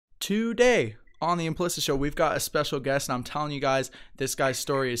Today on the Implicit Show, we've got a special guest, and I'm telling you guys, this guy's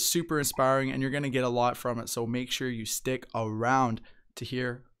story is super inspiring, and you're going to get a lot from it. So make sure you stick around to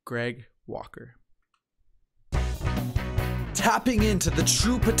hear Greg Walker. Tapping into the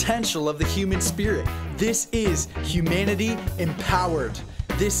true potential of the human spirit. This is Humanity Empowered.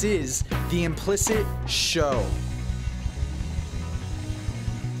 This is the Implicit Show.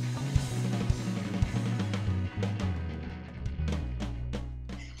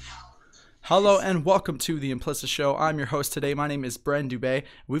 Hello and welcome to the Implicit Show. I'm your host today. My name is Bren Dubé.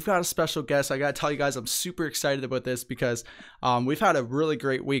 We've got a special guest. I got to tell you guys, I'm super excited about this because we've had a really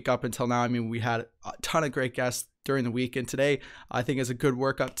great week up until now. I mean, we had a ton of great guests during the week, and today I think is a good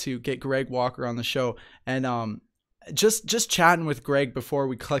workup to get Greg Walker on the show. And just chatting with Greg before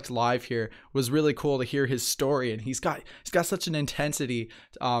we clicked live here was really cool to hear his story, and he's got such an intensity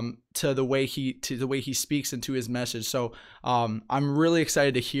to the way he speaks and to his message. So I'm really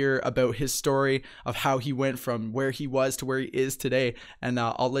excited to hear about his story of how he went from where he was to where he is today. And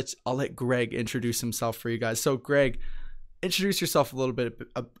I'll let Greg introduce himself for you guys. So Greg, introduce yourself a little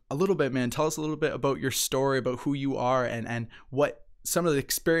bit, man. Tell us a little bit about your story, about who you are, and what some of the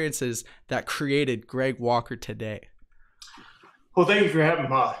experiences that created Greg Walker today. Well, thank you for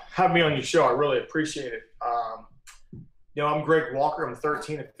having me on your show. I really appreciate it. I'm Greg Walker. I'm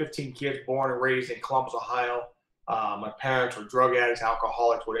 13 of 15 kids born and raised in Columbus, Ohio. My parents were drug addicts,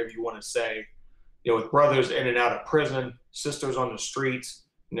 alcoholics, whatever you want to say. With brothers in and out of prison, sisters on the streets.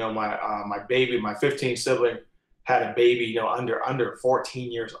 My baby, my 15 sibling, had a baby, under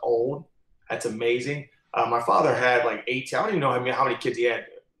 14 years old. That's amazing. My father had like 18. I don't even know how many kids he had.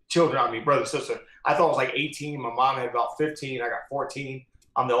 Children, brother, sister. I thought it was like 18. My mom had about 15. I got 14.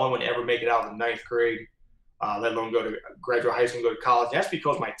 I'm the only one to ever make it out of the 9th grade, let alone go to graduate high school and go to college. That's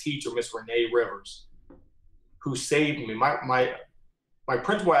because my teacher, Miss Renee Rivers, who saved me. My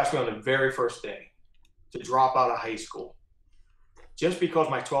principal asked me on the very first day to drop out of high school, just because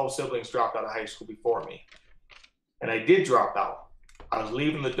my 12 siblings dropped out of high school before me. And I did drop out. I was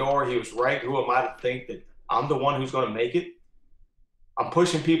leaving the door. He was right. Who am I to think that I'm the one who's going to make it? I'm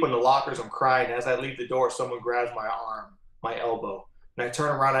pushing people in the lockers. I'm crying. As I leave the door, someone grabs my arm, my elbow. And I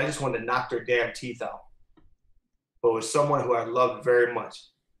turn around. I just wanted to knock their damn teeth out. But it was someone who I loved very much.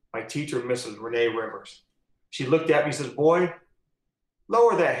 My teacher, Mrs. Renee Rivers. She looked at me and says, "Boy,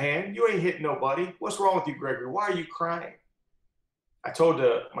 lower that hand. You ain't hit nobody. What's wrong with you, Gregory? Why are you crying?" I told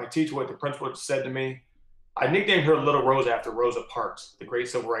my teacher what the principal said to me. I nicknamed her Little Rosa after Rosa Parks, the great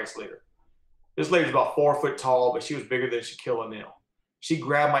civil rights leader. This lady's about 4 foot tall, but she was bigger than Shaquille O'Neal. She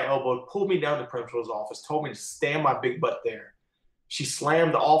grabbed my elbow, pulled me down to the principal's office, told me to stand my big butt there. She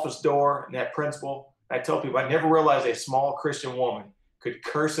slammed the office door, and that principal, I tell people, I never realized a small Christian woman could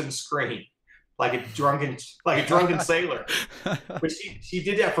curse and scream like a drunken sailor. But she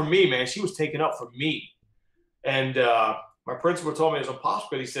did that for me, man. She was taken up for me. And my principal told me it was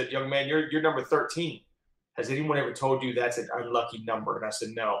impossible. He said, "Young man, you're number 13. Has anyone ever told you that's an unlucky number?" And I said,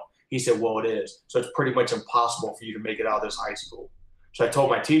 "No." He said, "Well, it is. So it's pretty much impossible for you to make it out of this high school." So I told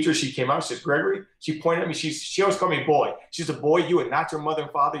my teacher. She came out. She says, "Gregory," she pointed at me. She always called me boy. She said, "Boy, you are not your mother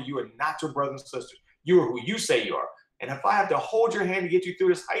and father. You are not your brothers and sisters. You are who you say you are. And if I have to hold your hand to get you through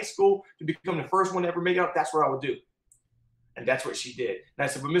this high school to become the first one to ever make it out, that's what I would do." And that's what she did. And I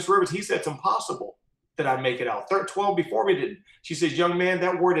said, "But Miss Rivers," he said, "it's impossible that I make it out. 12 before me didn't." She says, "Young man,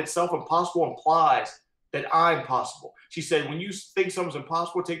 that word itself, impossible, implies that I'm possible." She said, "When you think something's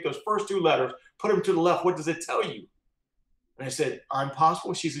impossible, take those first 2 letters, put them to the left. What does it tell you?" And I said, "I'm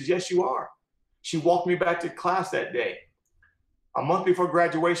possible?" She says, "Yes, you are." She walked me back to class that day. A month before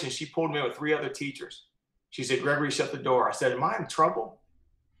graduation, she pulled me in with 3 other teachers. She said, "Gregory, shut the door." I said, "Am I in trouble?"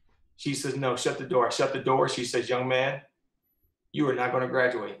 She says, "No, shut the door." I shut the door. She says, "Young man, you are not going to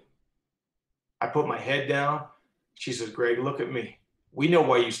graduate." I put my head down. She says, "Greg, look at me. We know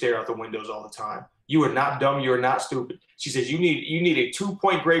why you stare out the windows all the time. You are not dumb. You are not stupid." She says, you need a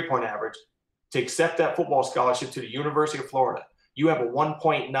 2-point grade point average to accept that football scholarship to the University of Florida. You have a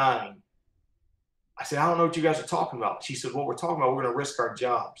 1.9. I said, "I don't know what you guys are talking about." She says, "What we're talking about, we're going to risk our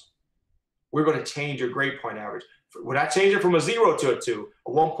jobs. We're going to change your grade point average. When I change it from a 0 to a 2,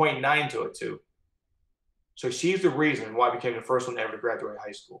 a 1.9 to a 2. So she's the reason why I became the first one ever to graduate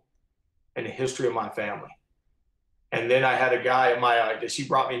high school in the history of my family. And then I had a guy that she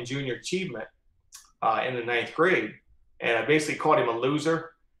brought me in junior achievement in the 9th grade. And I basically called him a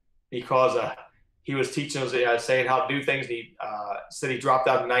loser because he was teaching us, saying how to do things. And he said he dropped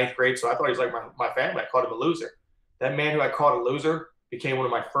out in 9th grade. So I thought he was like my family. I called him a loser. That man who I called a loser became one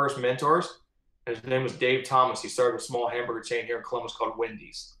of my first mentors. And his name was Dave Thomas. He started a small hamburger chain here in Columbus called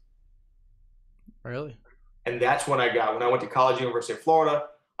Wendy's. Really? And that's when I went to college, University of Florida.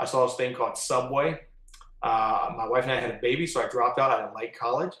 I saw this thing called Subway. My wife and I had a baby, so I dropped out. I didn't like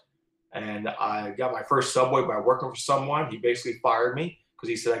college. And I got my first Subway by working for someone. He basically fired me because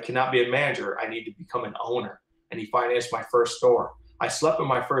he said, I cannot be a manager. I need to become an owner. And he financed my first store. I slept in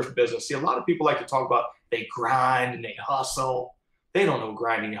my first business. See, a lot of people like to talk about they grind and they hustle. They don't know what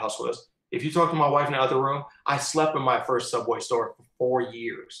grinding and hustle is. If you talk to my wife in the other room, I slept in my first Subway store for 4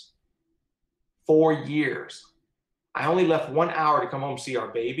 years. 4 years. I only left 1 hour to come home, see our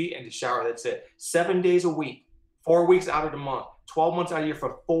baby, and to shower. That's it. 7 days a week, 4 weeks out of the month, 12 months out of the year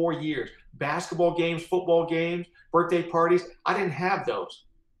for 4 years. Basketball games, football games, birthday parties. I didn't have those.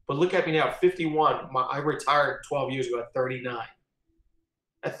 But look at me now, 51. I retired 12 years ago at 39.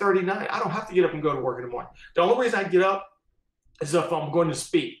 At 39, I don't have to get up and go to work in the morning. The only reason I get up is if I'm going to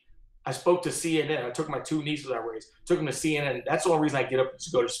speak. I spoke to CNN. I took my two nieces I raised, took them to CNN. That's the only reason I get up is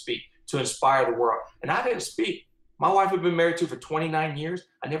to go to speak, to inspire the world. And I didn't speak. My wife had been married to for 29 years.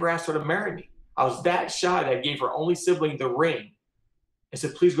 I never asked her to marry me. I was that shy that I gave her only sibling the ring and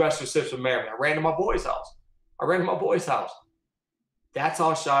said, please go ask your sister to marry me. I ran to my boy's house. That's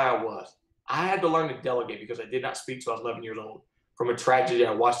how shy I was. I had to learn to delegate because I did not speak till I was 11 years old from a tragedy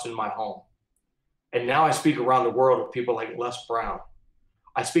I watched in my home. And now I speak around the world with people like Les Brown.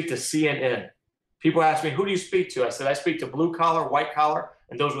 I speak to CNN. People ask me, who do you speak to? I said, I speak to blue collar, white collar,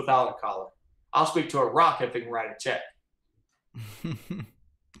 and those without a collar. I'll speak to a rock if they can write a check.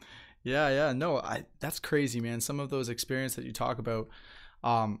 Yeah. No, that's crazy, man. Some of those experiences that you talk about,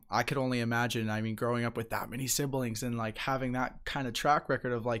 I could only imagine. I mean, growing up with that many siblings and like having that kind of track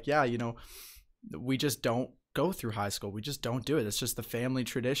record of like, yeah, we just don't go through high school. We just don't do it. It's just the family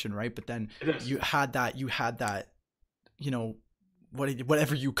tradition, right? But then you had that,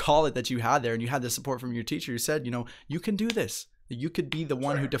 whatever you call it that you had there, and you had the support from your teacher who said, you can do this. You could be the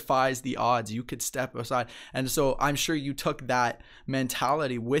one who defies the odds. You could step aside. And so I'm sure you took that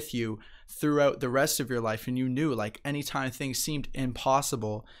mentality with you throughout the rest of your life. And you knew like anytime things seemed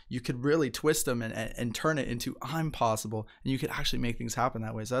impossible, you could really twist them and turn it into I'm possible. And you could actually make things happen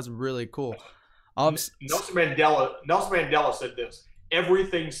that way. So that's really cool. Nelson Mandela said this: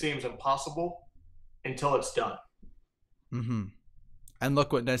 everything seems impossible until it's done. Mm-hmm. And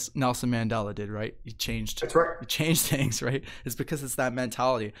look what Nelson Mandela did, right? He changed. That's right. He changed things, right? It's because it's that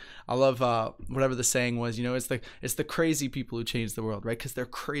mentality. I love whatever the saying was. It's the crazy people who change the world, right? Because they're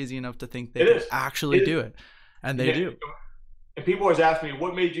crazy enough to think they can actually do it, and they do. And people always ask me,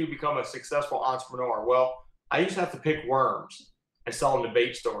 "What made you become a successful entrepreneur?" Well, I used to have to pick worms and sell them to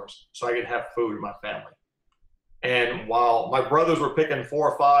bait stores so I could have food in my family. And while my brothers were picking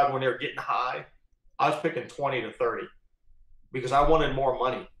 4 or 5 when they were getting high, I was picking 20 to 30. Because I wanted more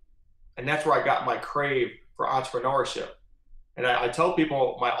money. And that's where I got my crave for entrepreneurship. And I tell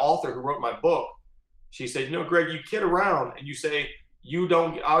people, my author who wrote my book, she said, Greg, you kid around and you say,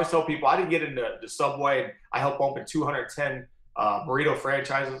 I always tell people, I didn't get into the Subway and I helped open 210 burrito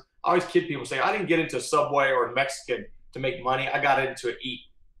franchises. I always kid people, say, I didn't get into Subway or Mexican to make money. I got into it to eat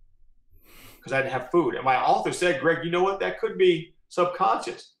because I didn't have food. And my author said, Greg, you know what? That could be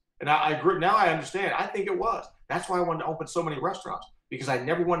subconscious. And now I understand. I think it was. That's why I wanted to open so many restaurants, because I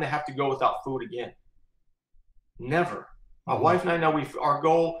never wanted to have to go without food again. Never. My wife and I know our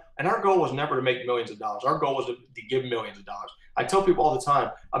goal was never to make millions of dollars. Our goal was to give millions of dollars. I tell people all the time,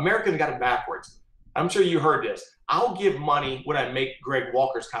 Americans got it backwards. I'm sure you heard this. I'll give money when I make Greg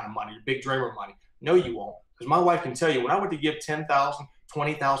Walker's kind of money, big dreamer money. No, you won't. Because my wife can tell you, when I went to give $10,000,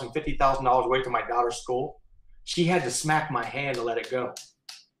 $20,000, $50,000 away to my daughter's school, she had to smack my hand to let it go.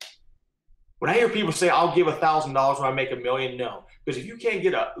 When I hear people say, I'll give $1,000 when I make $1 million, no. Because if you can't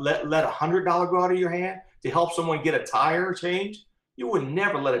let $100 go out of your hand to help someone get a tire change, you would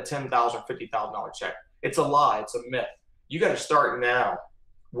never let a $10,000, $50,000 check. It's a lie. It's a myth. You got to start now,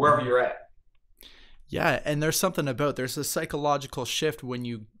 wherever you're at. Yeah, and there's a psychological shift when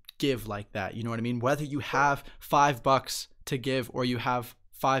you give like that. You know what I mean? Whether you have $5 to give or you have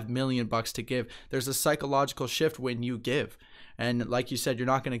 $5 million to give, there's a psychological shift when you give. And like you said, you're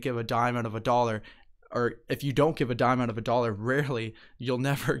not going to give a dime out of a dollar, or if you don't give a dime out of a dollar, rarely you'll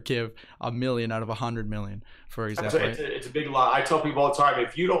never give $1 million out of 100 million, for example. It's a big lie. I tell people all the time,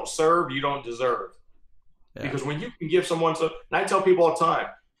 if you don't serve, you don't deserve. Yeah. Because when you can give someone and I tell people all the time,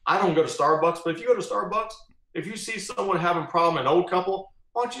 I don't go to Starbucks, but if you go to Starbucks, if you see someone having a problem, an old couple,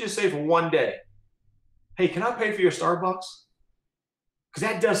 why don't you just say for one day, hey, can I pay for your Starbucks? Because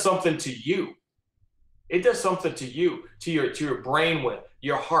that does something to you. It does something to you, to your brain, with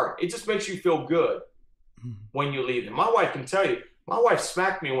your heart. It just makes you feel good when you leave. And my wife can tell you, my wife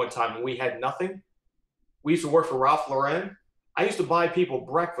smacked me one time when we had nothing. We used to work for Ralph Lauren. I used to buy people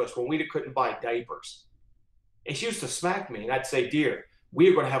breakfast when we couldn't buy diapers. And she used to smack me, and I'd say, dear, we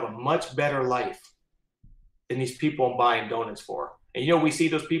are going to have a much better life than these people I'm buying donuts for. And you know, we see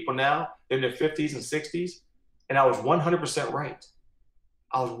those people now, they're in their 50s and 60s, and I was 100% right.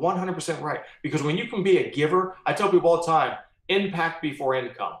 I was 100% right. Because when you can be a giver, I tell people all the time, impact before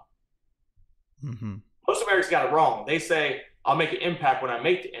income. Mm-hmm. Most Americans got it wrong. They say, I'll make an impact when I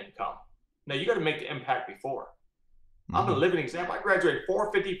make the income. No, you got to make the impact before. Mm-hmm. I'm a living example. I graduated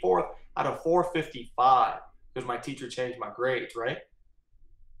 454th out of 455 because my teacher changed my grades, right?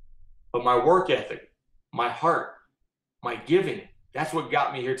 But my work ethic, my heart, my giving, that's what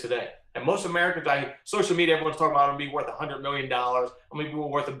got me here today. And most Americans, social media, everyone's talking about I'm going to be worth $100 million. I'm going to be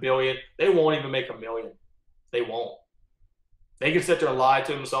worth $1 billion. They won't even make $1 million. They won't. They can sit there and lie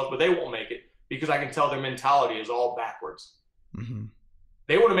to themselves, but they won't make it because I can tell their mentality is all backwards. Mm-hmm.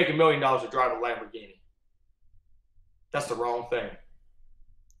 They want to make $1 million to drive a Lamborghini. That's the wrong thing.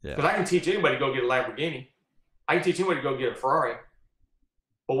 Yeah. Because I can teach anybody to go get a Lamborghini. I can teach anybody to go get a Ferrari.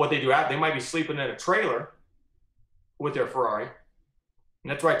 But what they do, they might be sleeping in a trailer with their Ferrari. And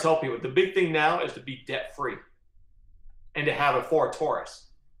that's why I tell people, the big thing now is to be debt-free and to have a Ford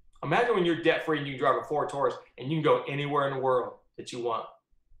Taurus. Imagine when you're debt-free and you can drive a Ford Taurus and you can go anywhere in the world that you want,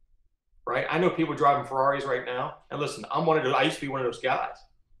 right? I know people driving Ferraris right now. And listen, I used to be one of those guys.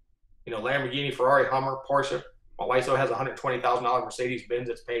 You know, Lamborghini, Ferrari, Hummer, Porsche. My wife still has a $120,000 Mercedes-Benz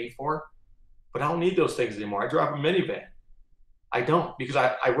that's paid for. But I don't need those things anymore. I drive a minivan. I don't, because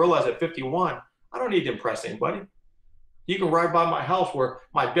I realized at 51, I don't need to impress anybody. You can ride by my house where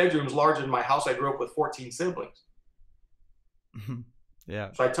my bedroom's larger than my house. I grew up with 14 siblings.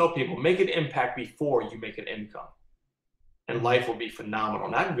 Yeah. So I tell people, make an impact before you make an income. And life will be phenomenal.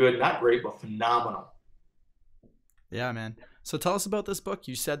 Not good, not great, but phenomenal. Yeah, man. So tell us about this book.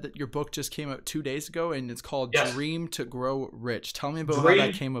 You said that your book just came out 2 days ago, and it's called Dream to Grow Rich. Tell me about how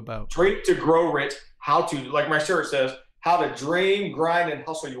that came about. Dream to Grow Rich. How to, like my shirt says, how to dream, grind, and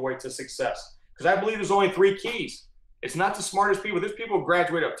hustle your way to success. Because I believe there's only 3 keys. It's not the smartest people. There's people who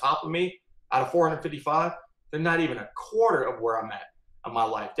graduate up top of me out of 455. They're not even a quarter of where I'm at in my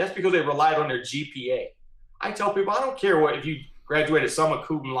life. That's because they relied on their GPA. I tell people, I don't care if you graduated summa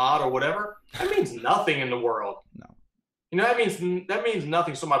cum laude or whatever. That means nothing in the world. No. You know, that means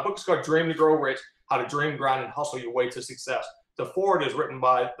nothing. So my book is called Dream to Grow Rich, How to Dream, Grind, and Hustle Your Way to Success. The foreword is written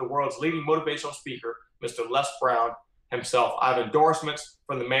by the world's leading motivational speaker, Mr. Les Brown himself. I have endorsements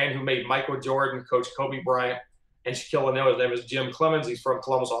from the man who made Michael Jordan, Coach Kobe Bryant, and Shaquille O'Neal. His name is Jim Clemens. He's from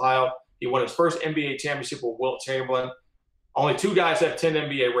Columbus, Ohio. He won his first NBA championship with Wilt Chamberlain. Only 2 guys have 10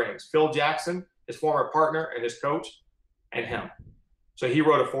 NBA rings. Phil Jackson, his former partner and his coach, and him. So he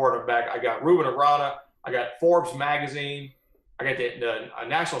wrote a foreword on the back. I got Ruben Arana. I got Forbes magazine. I got the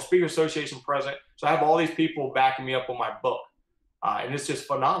National Speaker Association president. So I have all these people backing me up on my book. And it's just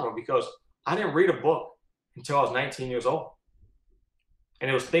phenomenal because I didn't read a book until I was 19 years old. And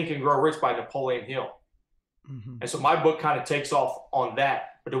it was Think and Grow Rich by Napoleon Hill. Mm-hmm. And so my book kind of takes off on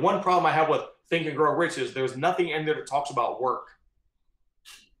that. But the one problem I have with Think and Grow Rich is there's nothing in there that talks about work.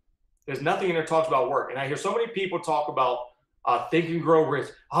 There's nothing in there that talks about work. And I hear so many people talk about Think and Grow Rich.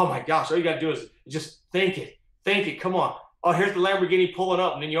 Oh my gosh, all you got to do is just think it. Think it. Come on. Oh, here's the Lamborghini pulling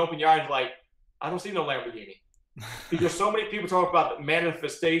up. And then you open your eyes like, I don't see no Lamborghini. Because so many people talk about the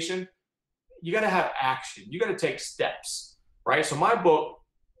manifestation. You got to have action. You got to take steps, right? So my book,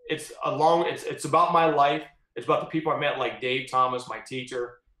 it's about my life. It's about the people I met, like Dave Thomas, my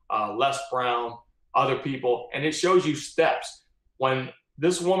teacher, Les Brown, other people. And it shows you steps. When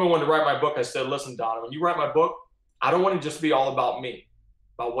this woman wanted to write my book, I said, listen, Donna, when you write my book, I don't want it to just be all about me,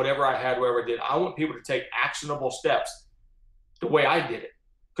 about whatever I had, whatever I did. I want people to take actionable steps the way I did it.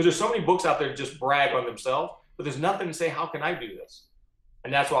 Because there's so many books out there that just brag on themselves, but there's nothing to say, how can I do this?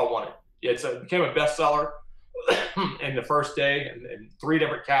 And that's what I wanted. It became a bestseller in the first day in 3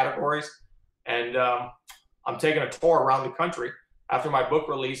 different categories. And I'm taking a tour around the country. After my book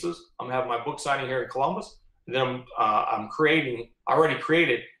releases, I'm having my book signing here in Columbus. And then I already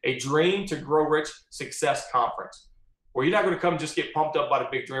created a Dream to Grow Rich Success Conference, where you're not going to come just get pumped up by the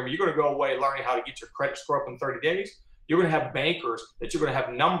big dreamer. You're going to go away learning how to get your credit score up in 30 days. You're going to have bankers that you're going to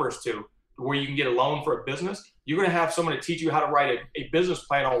have numbers to where you can get a loan for a business. You're going to have someone to teach you how to write a business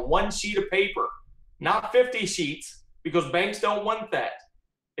plan on 1 sheet of paper, not 50 sheets, because banks don't want that.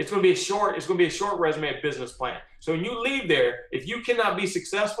 It's going to be a short resume of business plan. So when you leave there, if you cannot be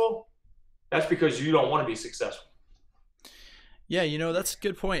successful, that's because you don't want to be successful. Yeah, that's a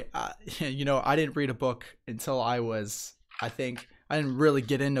good point. I didn't read a book until I didn't really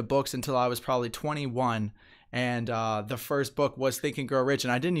get into books until I was probably 21. And the first book was Think and Grow Rich,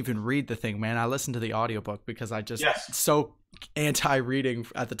 and I didn't even read the thing, man. I listened to the audiobook because I just Yes. so anti-reading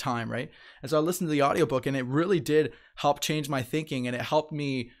at the time, right? And so I listened to the audiobook, and it really did help change my thinking, and it helped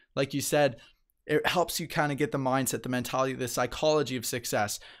me, like you said, it helps you kind of get the mindset, the mentality, the psychology of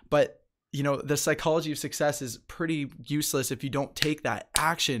success. But you know, the psychology of success is pretty useless if you don't take that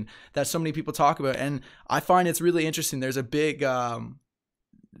action that so many people talk about. And I find it's really interesting. There's a big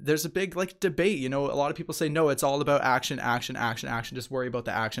like debate, you know, a lot of people say, no, it's all about action, action, action, action. Just worry about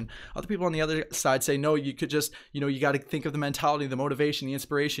the action. Other people on the other side say, no, you could just, you know, you got to think of the mentality, the motivation, the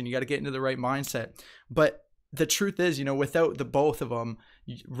inspiration. You got to get into the right mindset. But the truth is, you know, without the both of them,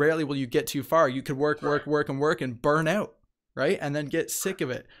 rarely will you get too far. You could work and burn out, right? And then get sick of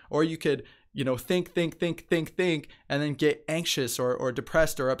it. Or you could, you know, think, and then get anxious or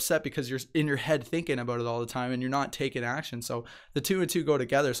depressed or upset because you're in your head thinking about it all the time and you're not taking action. So the two and two go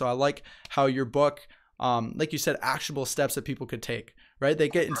together. So I like how your book, like you said, actionable steps that people could take, right?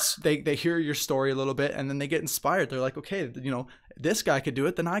 They hear your story a little bit and then they get inspired. They're like, okay, you know, this guy could do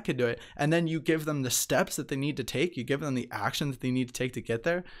it, then I could do it. And then you give them the steps that they need to take. You give them the action that they need to take to get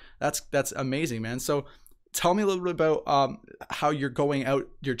there. That's amazing, man. So tell me a little bit about how you're going out,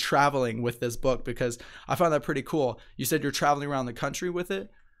 you're traveling with this book, because I found that pretty cool. You said you're traveling around the country with it.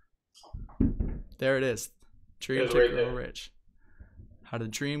 There it is. Dream to Grow Rich. How to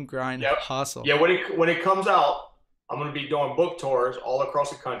dream, grind, hustle. Yeah, when it comes out, I'm going to be doing book tours all across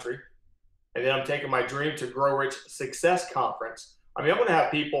the country. And then I'm taking my Dream to Grow Rich Success Conference. I mean, I'm going to have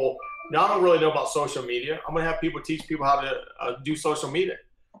people, now I don't really know about social media. I'm going to have people teach people how to do social media.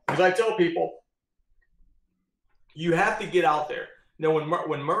 Because I tell people, you have to get out there. You know,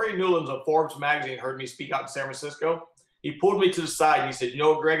 when Murray Newlands of Forbes magazine heard me speak out in San Francisco, he pulled me to the side and he said, you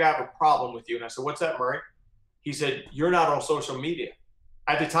know, Greg, I have a problem with you. And I said, what's that, Murray? He said, you're not on social media.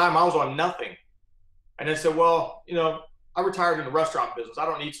 At the time, I was on nothing. And I said, well, you know, I retired in the restaurant business. I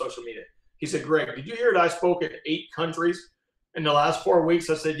don't need social media. He said, Greg, did you hear that I spoke in 8 countries in the last 4 weeks?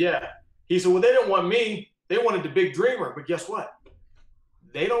 I said, yeah. He said, well, they didn't want me. They wanted the big dreamer. But guess what?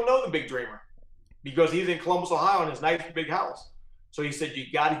 They don't know the big dreamer because he's in Columbus, Ohio, in his nice big house. So he said, you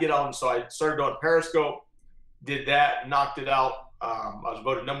got to get out. And so I started doing Periscope, did that, knocked it out. I was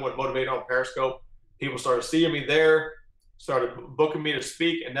voted #1 motivator on Periscope. People started seeing me there, started booking me to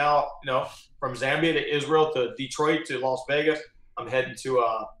speak. And now, you know, from Zambia to Israel to Detroit to Las Vegas, I'm heading to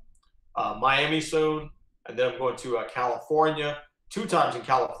Miami soon. And then I'm going to California, 2 times in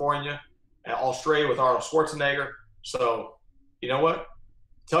California, and Australia with Arnold Schwarzenegger. So, you know what?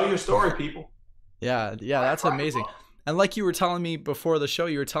 Tell your story, people. Yeah, that's amazing. And like you were telling me before the show,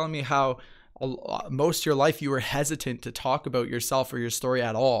 you were telling me how most of your life you were hesitant to talk about yourself or your story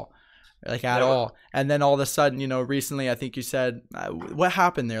at all. Like at all. And then all of a sudden, you know, recently, I think you said, what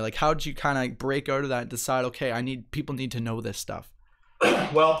happened there? Like, how did you kind of break out of that and decide, okay, people need to know this stuff?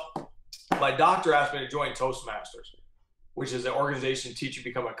 Well, my doctor asked me to join Toastmasters, which is an organization to teach you to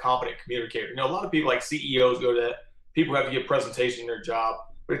become a competent communicator. You know, a lot of people like CEOs go to that. People have to give presentations in their job.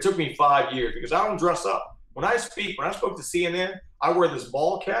 But it took me 5 years because I don't dress up. When I spoke to CNN, I wear this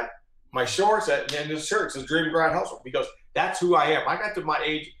ball cap, my shorts, and this shirt says Dream Grind Hustle because that's who I am. I got to my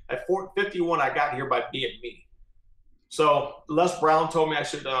age at 51. I got here by being me. So Les Brown told me I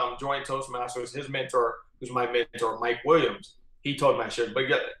should join Toastmasters. His mentor, who's my mentor, Mike Williams, he told me I should. But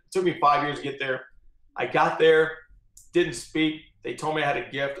it took me 5 years to get there. I got there, didn't speak. They told me I had a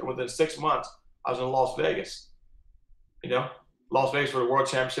gift, and within 6 months, I was in Las Vegas. You know, Las Vegas for the World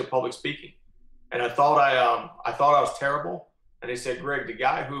Championship Public Speaking. And I thought I was terrible. And they said, Greg, the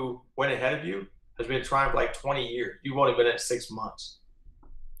guy who went ahead of you has been trying for like 20 years. You've only been at 6 months.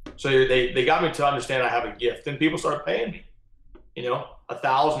 So they got me to understand I have a gift. Then people started paying me. You know,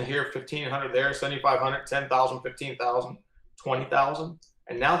 1,000 here, 1,500 there, 7,500, 10,000, 15,000, 20,000.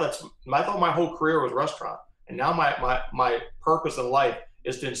 And now I thought my whole career was restaurant. And now my purpose in life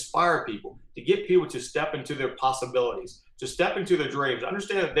is to inspire people, to get people to step into their possibilities, to step into their dreams,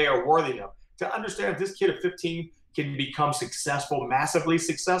 understand that they are worthy enough, to understand if this kid at 15 can become successful, massively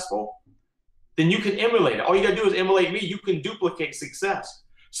successful, then you can emulate it. All you got to do is emulate me. You can duplicate success.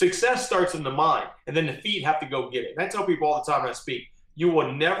 Success starts in the mind, and then the feet have to go get it. And I tell people all the time when I speak, you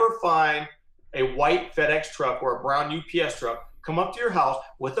will never find a white FedEx truck or a brown UPS truck come up to your house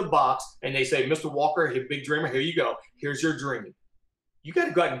with a box, and they say, Mr. Walker, hey, big dreamer, here you go. Here's your dream. You got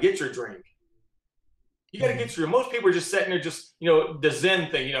to go out and get your dream. You got to get your, most people are just sitting there just, you know, the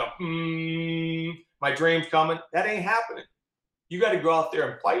Zen thing, you know, my dream's coming. That ain't happening. You got to go out there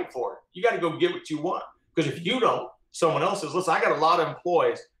and fight for it. You got to go get what you want. Because if you don't, someone else says, listen, I got a lot of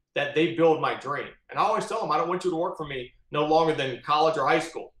employees that they build my dream. And I always tell them, I don't want you to work for me no longer than college or high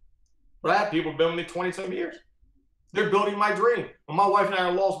school. But I have people who've been with me 20-some years. They're building my dream. When my wife and I are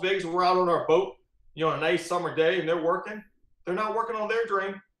in Las Vegas and we're out on our boat, on a nice summer day and they're working, they're not working on their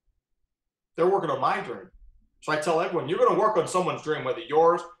dream. They're working on my dream. So I tell everyone, you're going to work on someone's dream, whether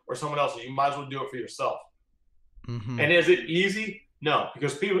yours or someone else's. You might as well do it for yourself. Mm-hmm. And is it easy? No,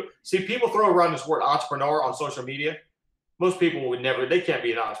 because people throw around this word entrepreneur on social media. Most people would never, they can't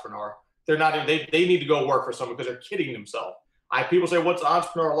be an entrepreneur. They're not, they need to go work for someone because they're kidding themselves. People say, what's an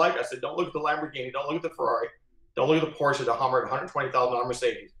entrepreneur like? I said, don't look at the Lamborghini, don't look at the Ferrari, don't look at the Porsche, the Hummer, the $120,000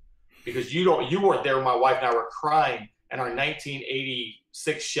 Mercedes, because you weren't there when my wife and I were crying in our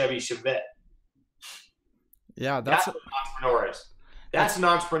 1986 Chevy Chevette. Yeah, that's what an entrepreneur is. That's an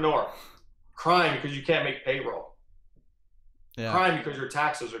entrepreneur crying because you can't make payroll. Yeah. Crying because your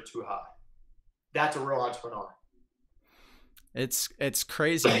taxes are too high. That's a real entrepreneur. It's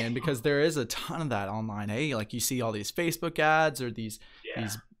crazy, man, because there is a ton of that online. Hey, like you see all these Facebook ads or these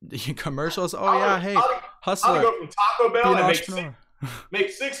commercials. Oh yeah, hey, hustler. I'll go from Taco Bell and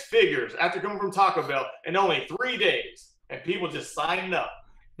make six figures after coming from Taco Bell in only 3 days, and people just signing up.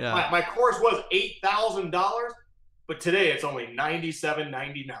 Yeah. My course was $8,000, but today it's only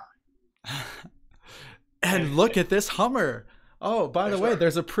 $97.99. And look at this Hummer. Oh, by the way,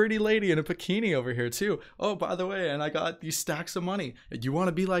 there's a pretty lady in a bikini over here too. Oh, by the way, and I got these stacks of money. You want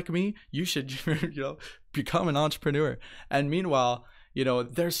to be like me? You should, become an entrepreneur. And meanwhile,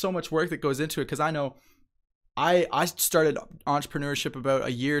 there's so much work that goes into it, because I know I started entrepreneurship about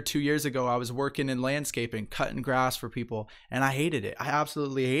 2 years ago. I was working in landscaping, cutting grass for people, and I hated it. I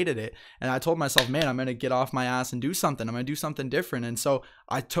absolutely hated it. And I told myself, man, I'm going to get off my ass and do something. I'm going to do something different. And so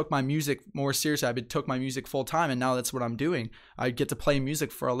I took my music more seriously. I took my music full time, and now that's what I'm doing. I get to play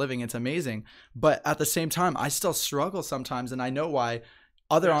music for a living. It's amazing. But at the same time, I still struggle sometimes, and I know why.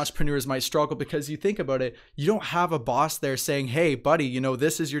 Other entrepreneurs might struggle, because you think about it, you don't have a boss there saying, hey, buddy,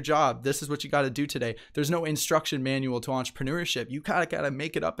 this is your job. This is what you got to do today. There's no instruction manual to entrepreneurship. You kind of got to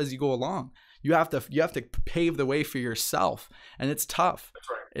make it up as you go along. You have to pave the way for yourself. And it's tough. That's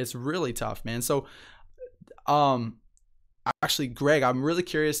right. It's really tough, man. So actually, Greg, I'm really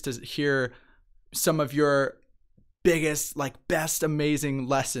curious to hear some of your biggest, best amazing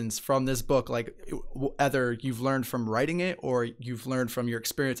lessons from this book, whether you've learned from writing it or you've learned from your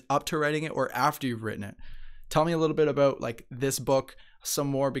experience up to writing it or after you've written it. Tell me a little bit about this book some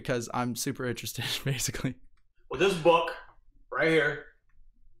more, because I'm super interested basically. Well, this book right here,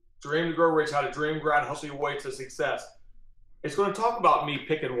 Dream to Grow Rich, How to Dream, Grind, Hustle Your Way to Success. It's going to talk about me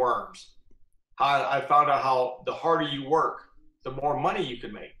picking worms. How I found out how the harder you work, the more money you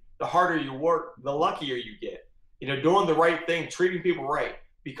can make. The harder you work, the luckier you get. Doing the right thing, treating people right,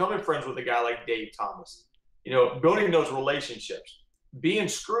 becoming friends with a guy like Dave Thomas, building those relationships, being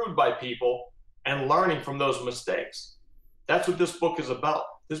screwed by people and learning from those mistakes. That's what this book is about.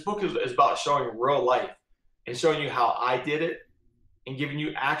 This book is about showing real life and showing you how I did it and giving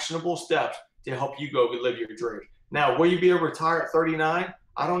you actionable steps to help you go live your dreams. Now, will you be able to retire at 39?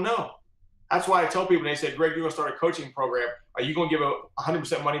 I don't know. That's why I tell people, they say, Greg, you're going to start a coaching program. Are you going to give a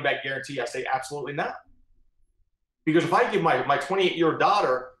 100% money back guarantee? I say, absolutely not. Because if I give my 28-year-old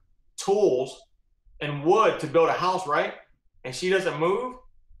daughter tools and wood to build a house, right, and she doesn't move,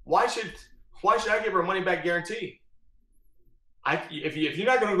 why should I give her a money back guarantee? If you're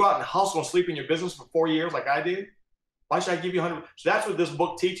not going to go out and hustle and sleep in your business for 4 years like I did, why should I give you 100? So that's what this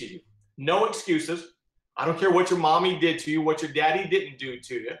book teaches you. No excuses. I don't care what your mommy did to you, what your daddy didn't do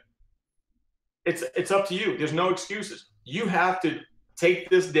to you. It's up to you. There's no excuses. You have to take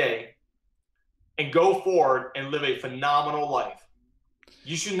this day and go forward and live a phenomenal life.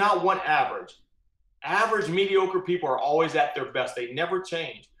 You should not want average. Average, mediocre people are always at their best. They never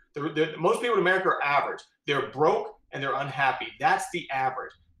change. Most people in America are average. They're broke and they're unhappy. That's the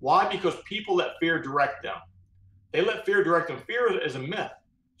average. Why? Because people let fear direct them. They let fear direct them. Fear is a myth.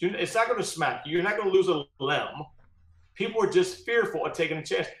 It's not going to smack you. You're not going to lose a limb. People are just fearful of taking a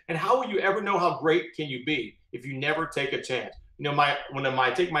chance. And how will you ever know how great can you be if you never take a chance? When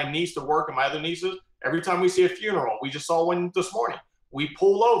I take my niece to work and my other nieces, every time we see a funeral, we just saw one this morning, we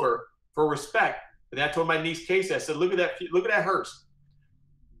pull over for respect. And I told my niece Casey, I said, look at that hearse.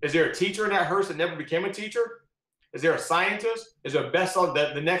 Is there a teacher in that hearse that never became a teacher? Is there a scientist? Is there a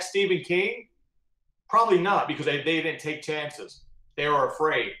bestseller, the next Stephen King? Probably not, because they didn't take chances. They were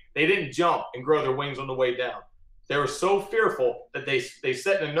afraid. They didn't jump and grow their wings on the way down. They were so fearful that they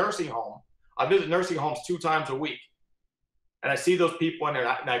sat in a nursing home. I visit nursing homes 2 times a week. And I see those people in there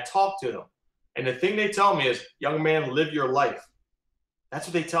and I talk to them. And the thing they tell me is, young man, live your life. That's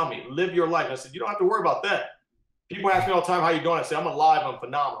what they tell me, live your life. I said, you don't have to worry about that. People ask me all the time, how you doing? I say, I'm alive, I'm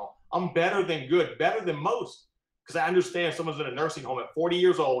phenomenal. I'm better than good, better than most. because I understand someone's in a nursing home at 40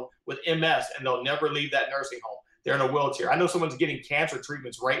 years old with MS and they'll never leave that nursing home. They're in a wheelchair. I know someone's getting cancer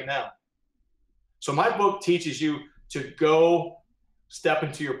treatments right now. So my book teaches you to go step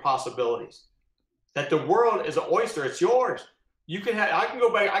into your possibilities. That the world is an oyster. It's yours. You can have. I can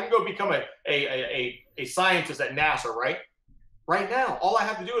go back. I can go become a scientist at NASA. Right now, all I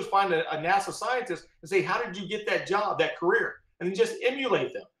have to do is find a NASA scientist and say, how did you get that job, that career, and then just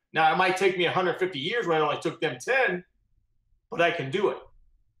emulate them. Now it might take me 150 years when it only took them 10, but I can do it.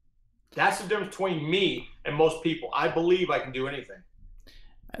 That's the difference between me and most people. I believe I can do anything.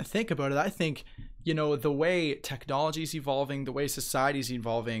 I think about it. I think, the way technology is evolving, the way society is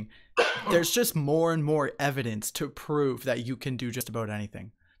evolving, there's just more and more evidence to prove that you can do just about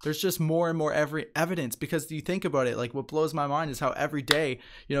anything. There's just more and more evidence, because you think about it, like what blows my mind is how every day,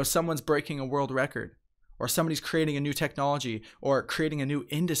 someone's breaking a world record, or somebody's creating a new technology, or creating a new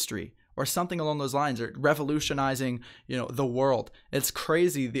industry, or something along those lines, or revolutionizing, the world. It's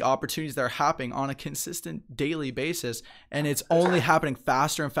crazy the opportunities that are happening on a consistent daily basis, and it's only happening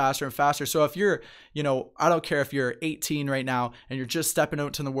faster and faster and faster. So if you're, I don't care if you're 18 right now and you're just stepping out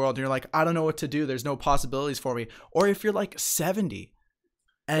into the world and you're like, I don't know what to do, there's no possibilities for me. Or if you're like 70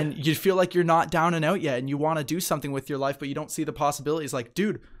 and you feel like you're not down and out yet and you want to do something with your life, but you don't see the possibilities, like,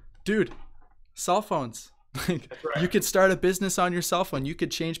 dude, cell phones. Like, you could start a business on your cell phone. You could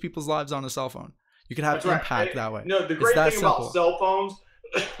change people's lives on a cell phone. You could have impact that way. No, the great thing about cell phones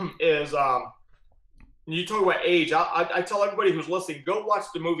is you talk about age. I tell everybody who's listening, go watch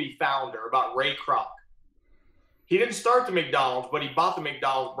the movie Founder about Ray Kroc. He didn't start the McDonald's, but he bought the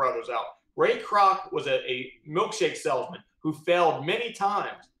McDonald's brothers out. Ray Kroc was a milkshake salesman who failed many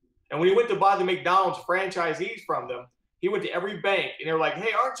times. And when he went to buy the McDonald's franchisees from them, he went to every bank and they were like,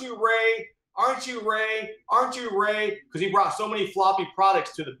 hey, aren't you Ray? Aren't you Ray? Aren't you Ray? Because he brought so many floppy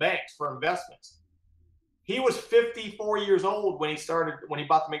products to the banks for investments. He was 54 years old when he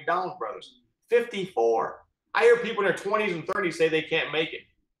bought the McDonald's brothers. 54. I hear people in their 20s and 30s say they can't make it.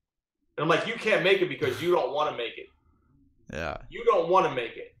 And I'm like, you can't make it because you don't want to make it. Yeah. You don't want to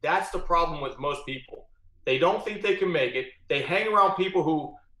make it. That's the problem with most people. They don't think they can make it. They hang around people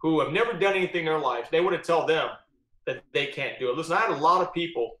who have never done anything in their life. They want to tell them that they can't do it. Listen, I had a lot of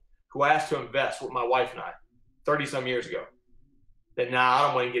people who asked to invest with my wife and I 30-some years ago. That, I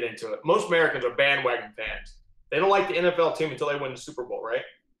don't want to get into it. Most Americans are bandwagon fans. They don't like the NFL team until they win the Super Bowl, right?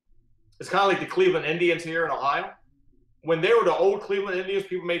 It's kind of like the Cleveland Indians here in Ohio. When they were the old Cleveland Indians,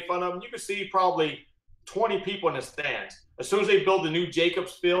 people made fun of them. You could see probably 20 people in the stands. As soon as they built the new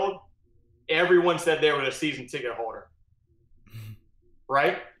Jacobs Field, everyone said they were a season ticket holder.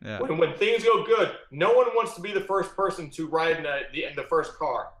 Right? Yeah. When things go good, no one wants to be the first person to ride in the first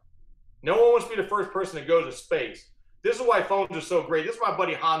car. No one wants to be the first person to go to space. This is why phones are so great. This is my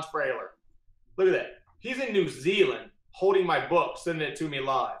buddy Hans Frailer. Look at that. He's in New Zealand holding my book, sending it to me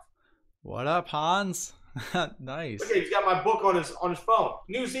live. What up, Hans? Nice. Look at, he's got my book on his phone.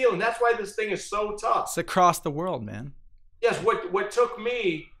 New Zealand. That's why this thing is so tough. It's across the world, man. Yes. What took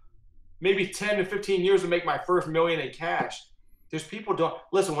me maybe 10 to 15 years to make my first $1 million in cash. There's people don't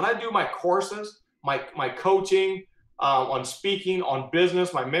listen. When I do my courses, my coaching, on speaking, on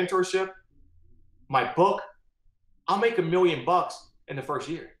business, my mentorship, my book, I'll make $1 million in the first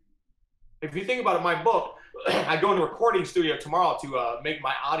year. If you think about it, my book, I go into a recording studio tomorrow to make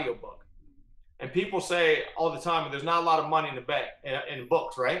my audio book. And people say all the time, there's not a lot of money in the bank in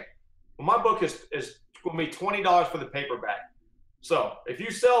books, right? Well, my book is going to be $20 for the paperback. So if you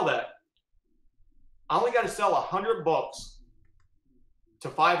sell that, I only got to sell 100 books to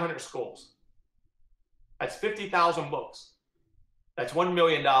 500 schools. That's 50,000 books. That's $1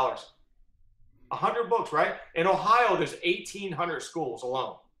 million. 100 books, right? In Ohio, there's 1,800 schools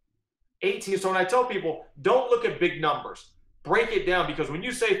alone. 18. So when I tell people, don't look at big numbers. Break it down, because when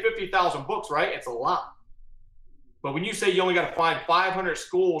you say 50,000 books, right, it's a lot. But when you say you only got to find 500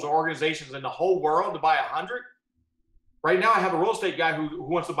 schools or organizations in the whole world to buy 100, right now I have a real estate guy who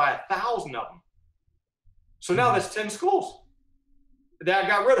wants to buy 1,000 of them. So now that's 10 schools that I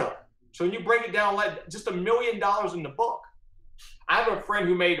got rid of. So when you break it down, like just $1 million in the book. I have a friend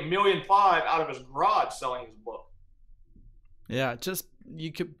who made $1.5 million out of his garage selling his book. Yeah,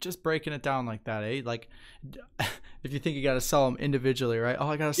 you could just breaking it down like that, eh? Like, if you think you got to sell them individually, right? Oh,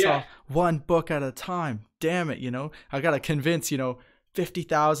 I got to sell one book at a time. Damn it, I got to convince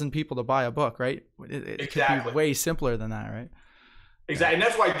 50,000 people to buy a book, right? It Exactly. could be way simpler than that, right? Exactly, and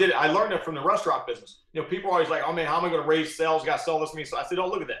that's why I did it. I learned it from the restaurant business. People are always like, "Oh man, how am I going to raise sales? Got to sell this many." So I said, "Oh,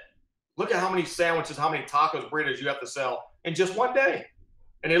 look at that. Look at how many sandwiches, how many tacos, burritos you have to sell in just one day."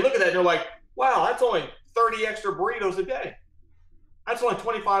 And they look at that and they're like, "Wow, that's only 30 extra burritos a day. That's only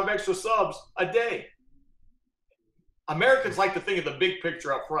 25 extra subs a day." Americans like to think of the big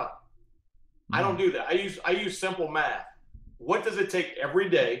picture up front. I don't do that. I use simple math. What does it take every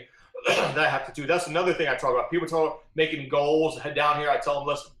day that I have to do? That's another thing I talk about. People talk about making goals, head down here. I tell them,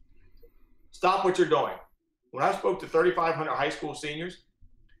 listen, stop what you're doing. When I spoke to 3,500 high school seniors,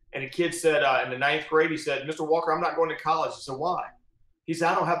 and a kid said in the 9th grade, he said, Mr. Walker, I'm not going to college. I said, why? He said,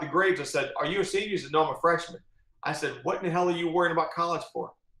 I don't have the grades. I said, are you a senior? He said, no, I'm a freshman. I said, what in the hell are you worrying about college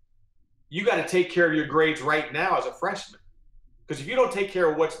for? You got to take care of your grades right now as a freshman. Because if you don't take care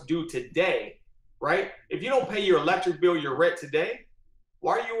of what's due today, right? If you don't pay your electric bill, your rent today,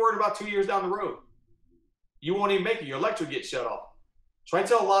 why are you worried about 2 years down the road? You won't even make it. Your electric gets shut off. So I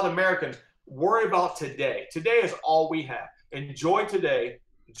tell a lot of Americans, worry about today. Today is all we have. Enjoy today.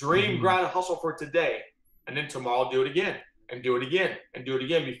 Dream, grind, hustle for today, and then tomorrow do it again, and do it again, and do it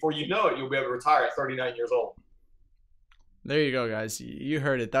again. Before you know it, you'll be able to retire at 39 years old. There you go, guys. You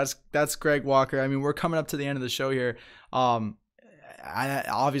heard it. That's Greg Walker. I mean, we're coming up to the end of the show here.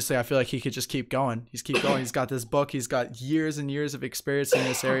 Obviously, I feel like he could just keep going. He's got this book. He's got years and years of experience in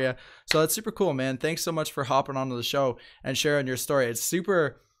this area. So that's super cool, man. Thanks so much for hopping onto the show and sharing your story.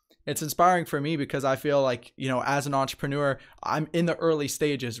 It's inspiring for me because I feel like, you know, as an entrepreneur, I'm in the early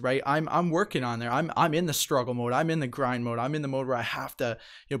stages, right? I'm working on there. I'm in the struggle mode. I'm in the grind mode. I'm in the mode where I have to,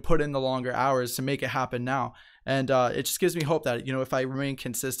 you know, put in the longer hours to make it happen now. And it just gives me hope that, you know, if I remain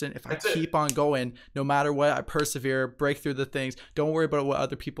consistent, if I keep on going, no matter what, I persevere, break through the things, don't worry about what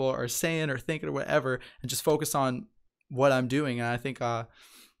other people are saying or thinking or whatever, and just focus on what I'm doing. And I think,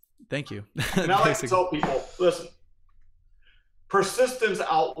 thank you. And I like to tell people, listen, persistence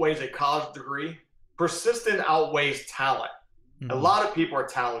outweighs a college degree. Persistence outweighs talent. A lot of people are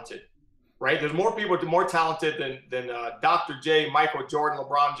talented, right? There's more people more talented than Dr. J, Michael Jordan,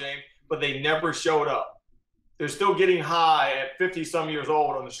 LeBron James, but they never showed up. They're still getting high at 50-some years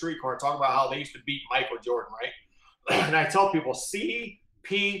old on the street corner, talking about how they used to beat Michael Jordan, right? And I tell people, CPP,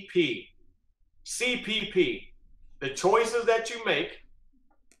 the choices that you make,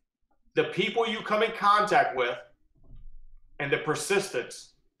 the people you come in contact with, and the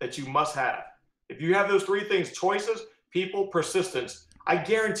persistence that you must have. If you have those three things, choices, people, persistence, I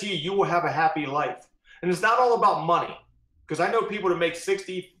guarantee you will have a happy life. And it's not all about money, because I know people that make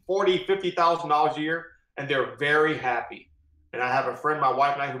 $60,000, $40,000, $50,000 a year, and they're very happy. And I have a friend, my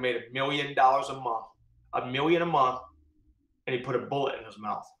wife and I, who made $1 million $1 million a month, and he put a bullet in his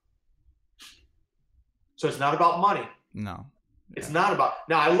mouth. So it's not about money. No. It's not about,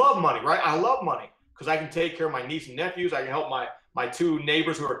 now I love money, right? I love money because I can take care of my niece and nephews. I can help my two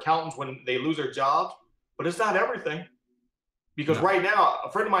neighbors who are accountants when they lose their jobs, but it's not everything. Because right now,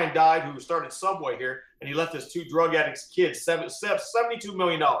 a friend of mine died who started Subway here, and he left his two drug addicts kids $72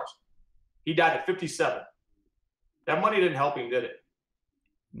 million. He died at 57. That money didn't help him, did it?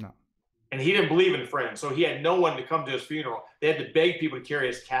 No. And he didn't believe in friends, so he had no one to come to his funeral. They had to beg people to carry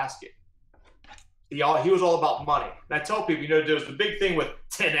his casket. He was all about money. And I tell people, you know, there's the big thing with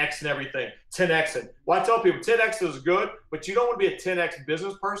 10X and everything, 10X. Well, I tell people 10X is good, but you don't want to be a 10X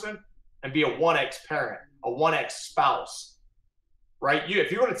business person and be a 1X parent, a 1X spouse, right?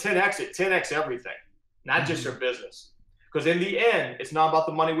 If you're going to 10X it, 10X everything, not just your business. Because in the end, it's not about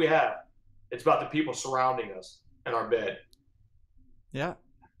the money we have. It's about the people surrounding us in our bed. Yeah.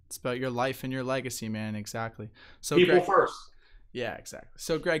 It's about your life and your legacy, man. Exactly. So people Greg, first. Yeah, exactly.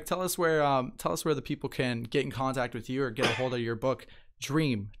 So Greg, tell us where the people can get in contact with you or get a hold of your book,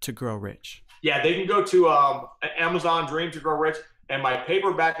 Dream to Grow Rich. Yeah, they can go to Amazon, Dream to Grow Rich, and my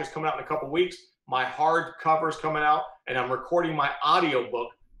paperback is coming out in a couple weeks. My hardcover is coming out, and I'm recording my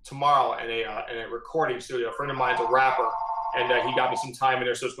audiobook tomorrow in a recording studio. A friend of mine's a rapper, and he got me some time in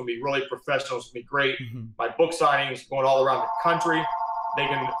there, so it's going to be really professional. It's going to be great. My book signings going all around the country. They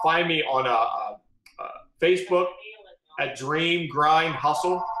can find me on Facebook at Dream Grind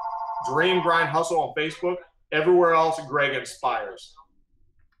Hustle. Dream Grind Hustle on Facebook. Everywhere else, Greg Inspires.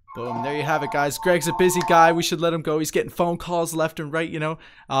 Boom. There you have it, guys. Greg's a busy guy. We should let him go. He's getting phone calls left and right, you know.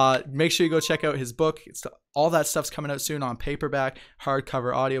 Make sure you go check out his book. All that stuff's coming out soon on paperback,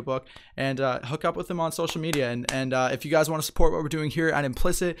 hardcover, audiobook, and hook up with him on social media. And if you guys want to support what we're doing here at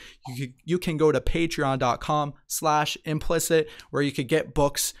Implicit, you can go to patreon.com/implicit, where you could get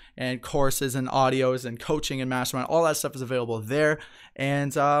books and courses and audios and coaching and mastermind. All that stuff is available there.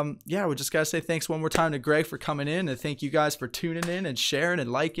 And yeah, we just got to say thanks one more time to Greg for coming in, and thank you guys for tuning in and sharing and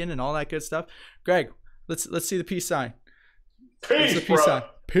liking and all that good stuff. Greg, let's see the peace sign. Peace, bro.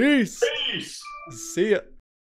 Peace. Peace. See ya.